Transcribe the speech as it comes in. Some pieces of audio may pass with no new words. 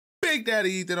Shake that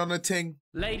Ethan on the ting.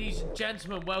 Ladies and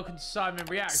gentlemen, welcome to Sidemen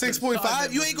React.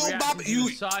 6.5? You ain't gonna bop it. You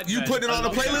putting it on the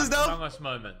playlist though? Among Us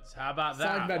moments. How about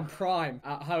that? Sidemen Prime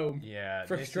at home. Yeah.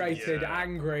 Frustrated,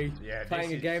 angry,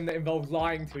 playing a game that involves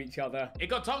lying to each other. It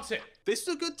got toxic. This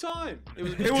was a good time.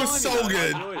 It was so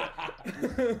good.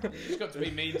 It's got to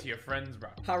be mean to your friends, bro.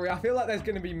 Harry, I feel like there's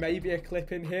going to be maybe a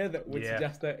clip in here that would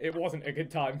suggest that it wasn't a good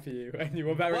time for you and you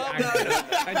were very angry.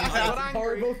 And you said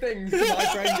horrible things to my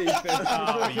friend Ethan.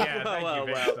 Oh, yeah.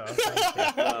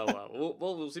 Well,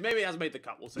 we'll see. Maybe it hasn't made the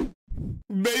cut. We'll see.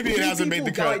 Maybe it hasn't made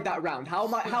the cut. Died that round. How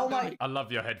am I? I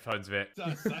love your headphones, Vic.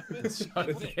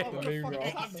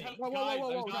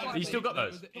 You still got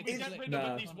those?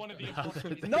 No.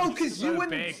 No, because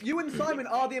you and Simon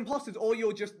are the imposters, or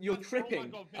you're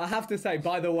tripping. I have to say,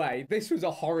 by the way, this was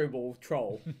a horrible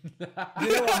troll. You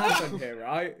know what happened here,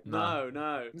 right?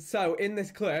 No. So in this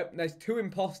clip, there's two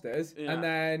imposters, and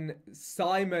then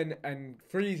Simon and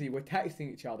Freezy were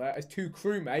texting each other as two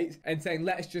crewmates and saying,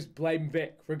 "Let's just blame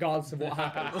Vic, regardless of what happened." So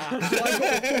I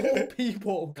got 4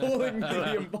 people calling me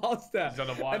the imposter,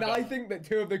 and I think that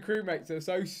 2 of the crewmates are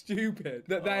so stupid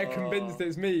that they're convinced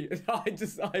it's me.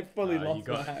 I fully lost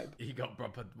my head. You got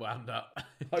proper wound up.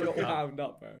 I got wound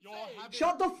up, bro.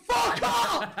 Shut the fuck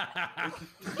up!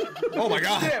 Oh my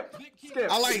god.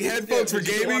 Skip. I like headphones for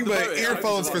gaming, but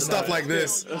earphones for stuff like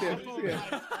this. I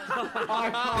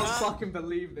can't fucking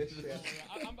believe this shit.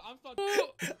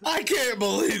 I can't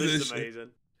believe this. This is amazing.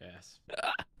 Yes.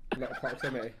 Not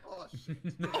proximity.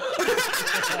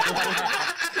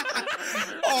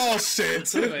 Oh shit.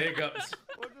 Hiccups.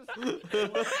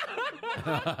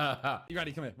 You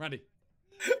ready? Come here, Randy.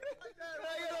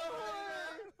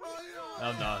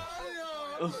 Oh no.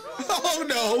 Oh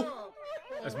no.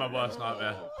 That's my worst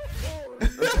nightmare.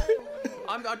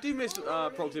 I do miss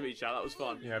proximity chat. That was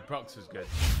fun. Yeah, Prox was good.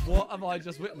 What have I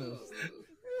just witnessed?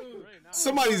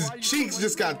 Somebody's cheeks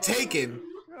just got taken.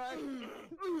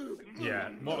 Yeah,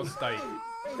 what a state.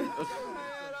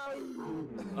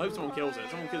 I hope someone kills it.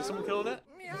 Someone killed it?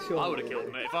 Sure. I would have killed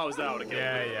it. If I was there, I would have killed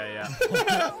it.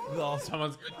 Yeah.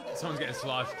 Someone's getting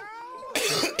sliced.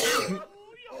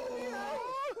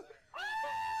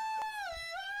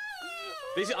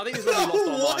 I think this is when we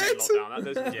lost our mind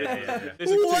in lockdown. This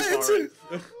is too far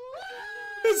in.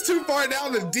 It's too far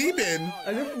down the deep end.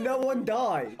 As if no one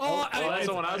died. Oh,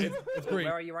 someone else.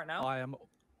 Where are you right now?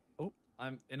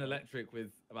 I'm in electric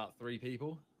with about 3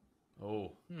 people.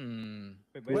 Oh.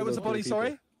 Where was the body?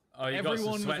 Sorry. Oh, you got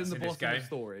some sweats in this game.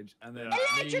 Storage, and then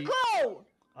electrical.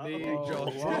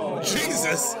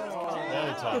 Jesus.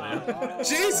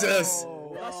 Jesus.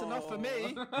 That's enough for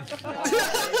me. I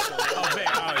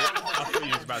thought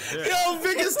you was about to do it. Yo,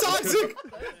 Vic is toxic.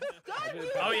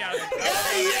 Oh yeah.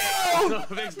 Hey, yo.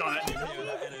 Vic's done it.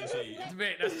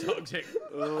 Vic, that's toxic.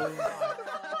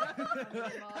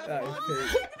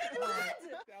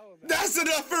 That's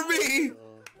enough for me.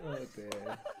 Oh dear.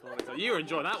 You were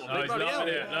enjoying that one, Oh, Vic. he's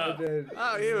loving it. I did.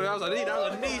 Oh, that was a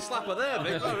knee slapper there,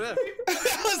 Vic.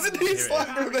 That was a knee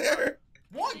slapper there.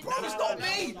 What, bro? It's not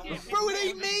me. Bro, it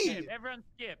ain't me. Everyone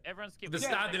skip. The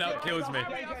standing up kills me.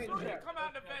 Come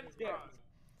out the vents, bro.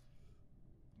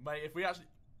 Mate, if we actually...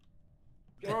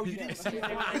 Bro, you didn't see...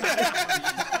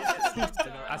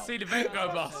 I see the vent go,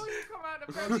 boss.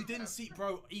 Bro, you didn't see...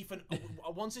 Bro, Ethan,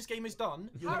 once this game is done,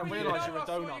 you're going to realise you're a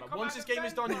donut. Once this game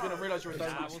is done, you're going to realise you're a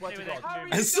donut. I swear to God.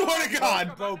 I swear to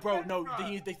God. Bro, no.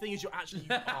 The thing is, you're actually...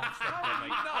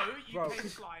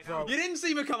 Bro. You didn't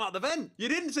see me come out the vent. He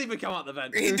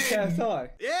did.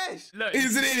 Yes. Look,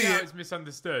 He's an idiot. It's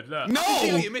misunderstood. Look. No.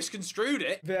 You misconstrued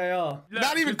it. VAR. Look,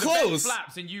 Not even the close. vent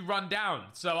flaps and you run down,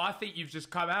 so I think you've just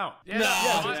come out. Yeah. No.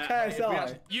 Yeah, just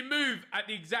KSI. You move at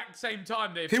the exact same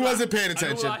time that it He flaps, wasn't paying and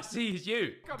attention. all I see is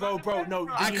you. Bro, no.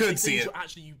 I couldn't see it.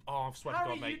 Actually, I swear to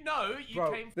God, mate. You know you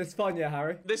came. This fun, yeah,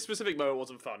 Harry. This specific moment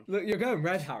wasn't fun. Look, you're going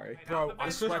red, Harry. Bro, I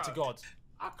swear to God.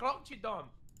 I clocked you, Don.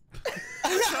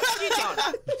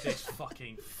 This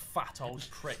fucking fat old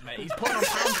prick, mate. He's putting on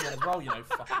pounds again as well, you know,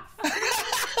 fucking.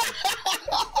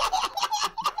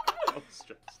 I'm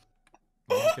stressed.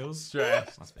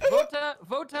 Stress.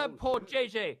 Voter pour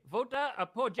JJ. Voter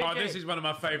pour JJ. Oh, this is one of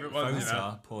my favourite ones, you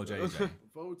know. Poor JJ.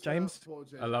 James,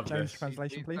 I love James, this.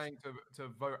 translation, please. To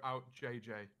vote out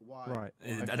JJ. Why? Right.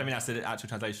 I don't think that's the actual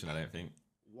translation, I don't think.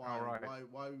 Why?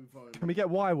 Why are we voting? Can we get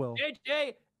why, Will?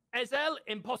 JJ es el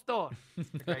impostor.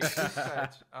 Okay, just said,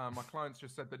 my clients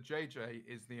just said that JJ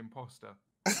is the imposter.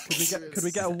 Could we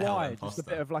get a why? Just a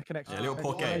bit of like an extra. Yeah, a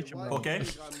little explanation. porqué.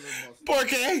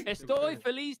 Porqué? Estoy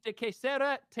feliz de que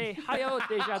Sarah te haya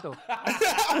dejado.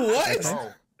 What?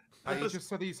 Oh. He just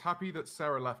said he's happy that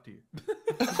Sarah left you.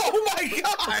 Oh my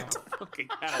god!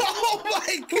 Oh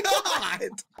my god!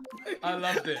 I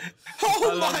loved it. Oh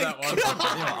I love my that one. god!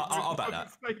 Yeah, I'll back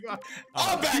that.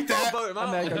 I'll back that. Vote him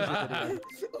And there out. goes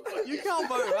your video. You can't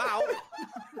vote him out.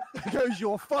 There goes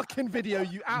your fucking video,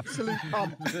 you absolute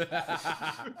cunt.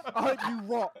 I hope you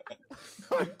rot.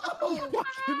 I hope you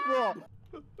fucking rot.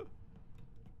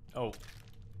 Oh.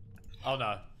 Oh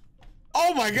no.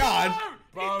 Oh my god!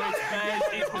 Bro, it's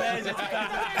Bez, it's Bez, it's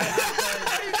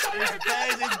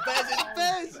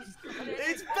Bez,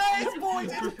 it's Bez, boys,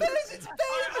 it's Bez, it's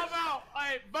Bez. I'm out.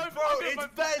 Vote Bro, it's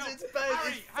Bez, it's Bez,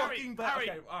 it's fucking Bez. Harry,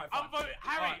 Okay, alright, I'm voting.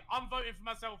 Harry, I'm voting for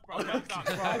myself, bro. Well done.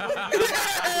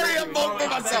 Harry, I'm voting for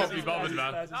myself. Be bothered,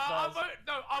 man. Bez, it's I'm Bez. voting.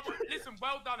 No, listen.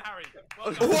 Well done, Harry.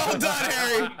 Well done,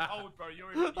 Harry. Old, bro.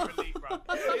 You're elite, bro.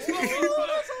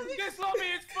 This lobby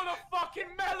is full of fucking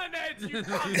melonheads. You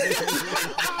cunts. You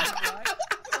cunts.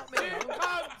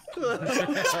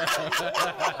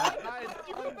 That is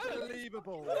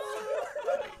unbelievable.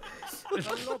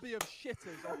 A lobby of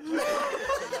shitters.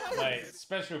 Mate,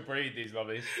 special breed, these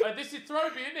lobbies. This is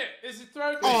Throby, isn't it? This is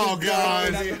Throby. Oh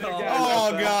god!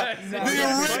 Oh god! The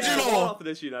original! After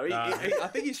this, you know, I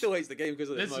think he still hates the game because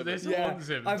of this moment. This Yeah, haunts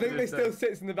him. I think this still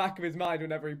sits in the back of his mind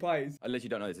whenever he plays. I literally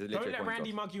don't know. This is literally Don't let a coin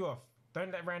Randy toss. mug you off.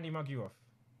 Don't let Randy mug you off.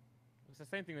 It's the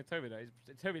same thing with Toby, though.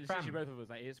 Toby, literally both of us,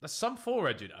 that is. That's some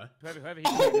forward, you know. Whoever he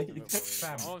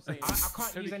Fam, All I'm saying I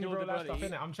can't Toby use any killed real the life stuff bloody-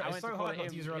 in it. I'm I trying. It's went so to call hard not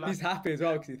him to use real because life. He's happy as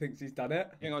well because he thinks he's done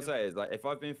it. The thing I'll say is, like, if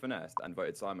I've been finessed and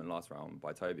voted Simon last round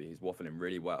by Toby, he's waffling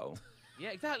really well. Yeah,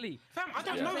 exactly. Fam, I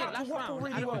don't Yeah. know how to Last waffle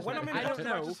round, really well. When I'm in I don't the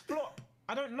know. I just flop.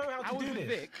 I don't know how I to was do with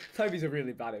this. Vic. Toby's a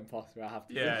really bad imposter, I have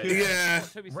to Yeah. say. Yeah.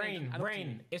 Toby's saying, I don't Rain,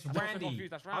 think- it's I'm so Randy.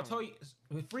 confused, that's I'll round. tell you,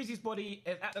 with Freezy's body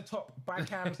is at the top, bad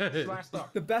cams, sliced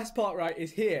up. The best part, right,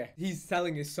 is here. He's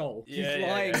selling his soul. He's Yeah, yeah,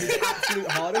 lying yeah. his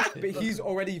absolute hardest, but he's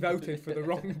already voted for the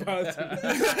wrong person.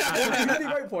 What did he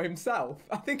vote for himself?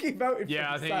 I think he voted for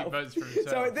Yeah, I think he himself. votes for himself.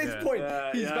 So at this point,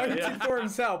 he's voted yeah. for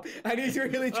himself, and he's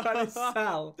really trying to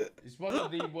sell. It's one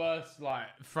of the worst, like,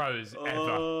 throws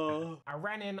ever. I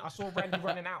ran in, I saw Randy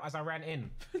running out as I ran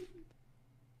in.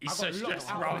 He's I so got locked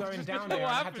stressed, out bro. of going down Not there. what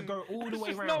I had to happened. go all the way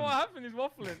It's not what around. happened, he's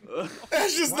waffling.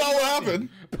 That's just not what happened.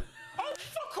 Oh,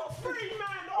 fuck off, Free, man!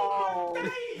 Oh, my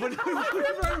days! Fuck,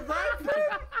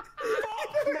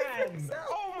 man!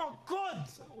 Oh, my God!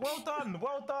 Well done,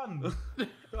 well done.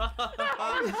 Ray,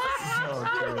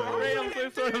 I'm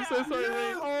so sorry,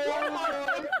 Ray.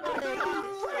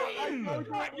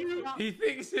 He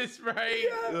thinks it's Ray.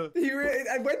 He really,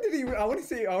 and when did he? I want to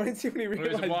see when he was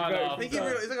realized. a while he voted after. I think he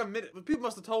realized, it's like a minute. People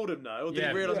must have told him now, or did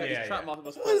Yeah, he realise yeah, his yeah. trap market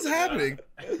must What is happening?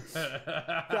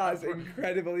 That's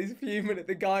incredible. He's fuming at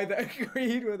the guy that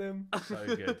agreed with him. So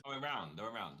good. Going round, the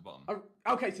bottom.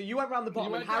 Okay, so you went round the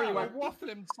bottom and Harry went.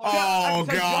 waffling. Oh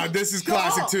god, this is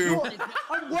classic too.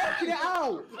 I'm working it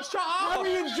out. Shut up.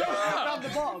 Harry and Josh went round the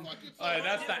bottom. Oh,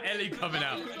 that's that Ellie coming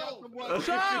out.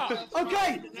 Shut up.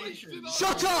 Okay.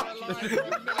 Shut up.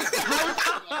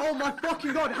 Oh my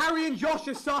fucking god. Harry and Josh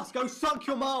are sus. Go suck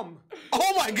your mum.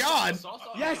 Oh my god.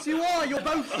 Yes, you are. You're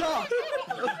both sus.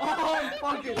 Oh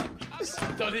fucking.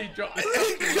 Donnie dropped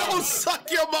the Go suck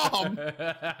your mom.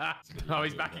 Oh,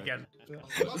 he's back again.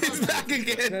 He's back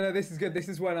again. No, this is good. This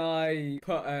is when I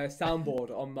put a soundboard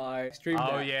on my stream deck.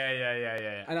 Oh,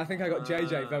 yeah. And I think I got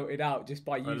JJ voted out just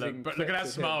by using. But look at that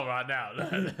clips of smile him. right now.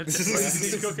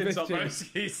 He's cooking something. bitching.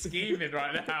 He's scheming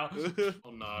right now.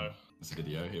 Oh no. This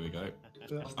video, here we go.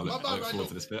 I My look bad, forward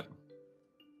to this bit.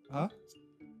 Huh?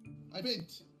 I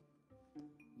bent.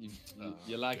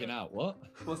 You're lagging out. What?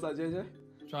 What's that, JJ?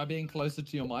 Try being closer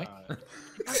to your mic.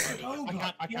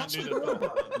 I can't do this.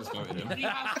 Just voted him.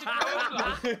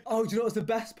 Oh, do you know what's the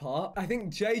best part? I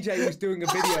think JJ was doing a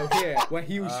video here where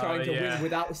he was trying to yeah. win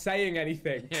without saying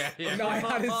anything. Yeah. And I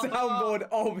had a soundboard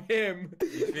of him.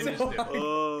 Finished So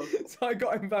him. So I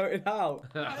got him voted out.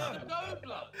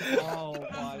 Oh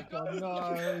my god,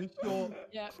 no. Sure.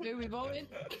 Yeah, who we voting?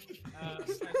 Nah,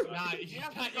 you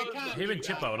can't. Him and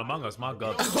Chippo on Among Us, my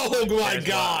god. Oh my Well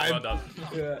god. done.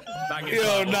 Yeah. Bang it,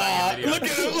 Yo, bang nah. it, video. Look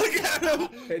at him. Look at him.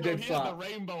 It did slap.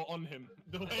 rainbow on him.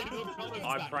 The way the colours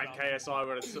I stack pranked up.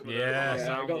 KSI with a Yeah.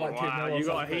 Yeah, I got like 2 wow, mil or you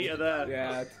got a something. heater there.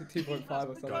 Yeah, 2.5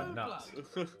 or something. Going nuts.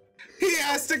 He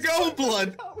has to go,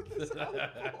 blood.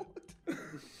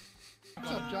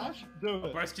 What's up, Josh?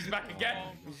 Broski's back again.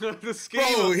 The scheme.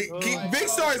 Bro, Big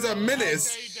Star is a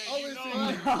menace. Oh, is he?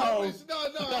 No.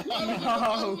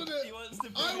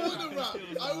 I wanna rap.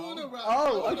 I wanna rap.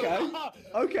 Oh, okay.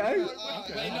 Okay.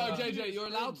 Wait, no, JJ, you're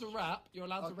allowed to rap. You're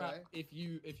allowed to rap Okay. if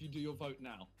you do your vote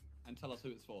now and tell us who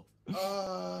it's for.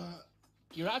 Uh,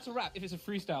 You're allowed to rap if it's a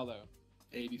freestyle though.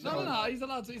 No, he's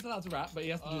allowed to rap, but he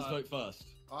has to do his vote first.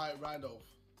 Alright, Randolph.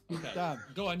 Okay. Damn.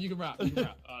 Go on, you can rap. You can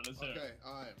rap. Okay,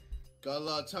 alright. Got a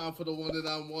lot of time for the one that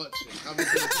I'm watching.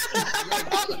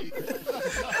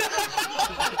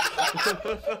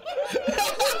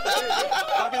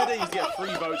 Back in the day, you used to get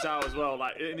free votes out as well.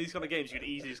 Like in these kind of games, you could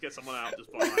easily just get someone out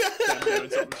just by like them doing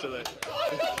something silly.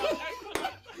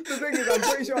 The thing is, I'm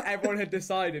pretty sure everyone had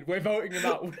decided we're voting him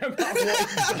out no matter what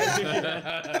he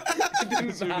said. It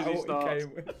didn't matter what he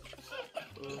came with.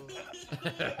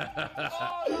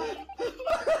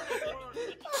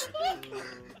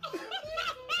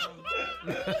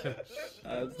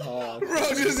 That's hard. Bro,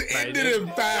 just ended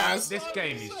it fast. This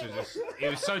game used to it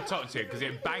was so toxic because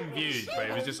it banged views, but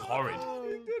it was just horrid.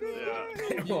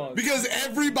 Because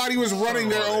everybody was running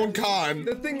their own con.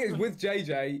 The thing is, with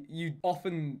JJ, you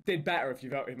often did better if you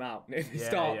voted him out at the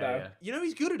start, though. You know,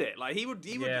 he's good at it. Like he would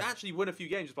actually win a few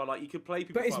games just by like he could play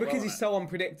people. But it's quite because well he's so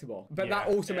unpredictable. But that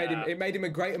also made him a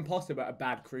great imposter, but a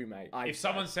bad crewmate. If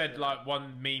someone said like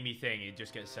one memey thing, he'd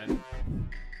just get sent.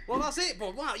 Well, that's it,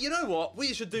 but wow, you know what?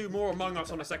 We should do more Among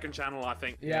Us on a second channel, I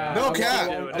think. Yeah. No cap.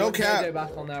 I want JJ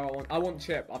back on there. I want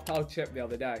Chip. I told Chip the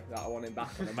other day that I want him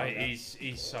back on the Mate,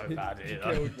 he's so bad at it.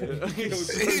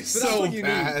 He's so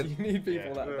bad. You need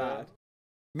people that bad.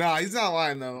 Nah, he's not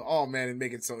lying though. Oh man, it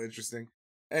make it so interesting.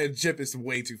 And Chip is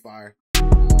way too fire.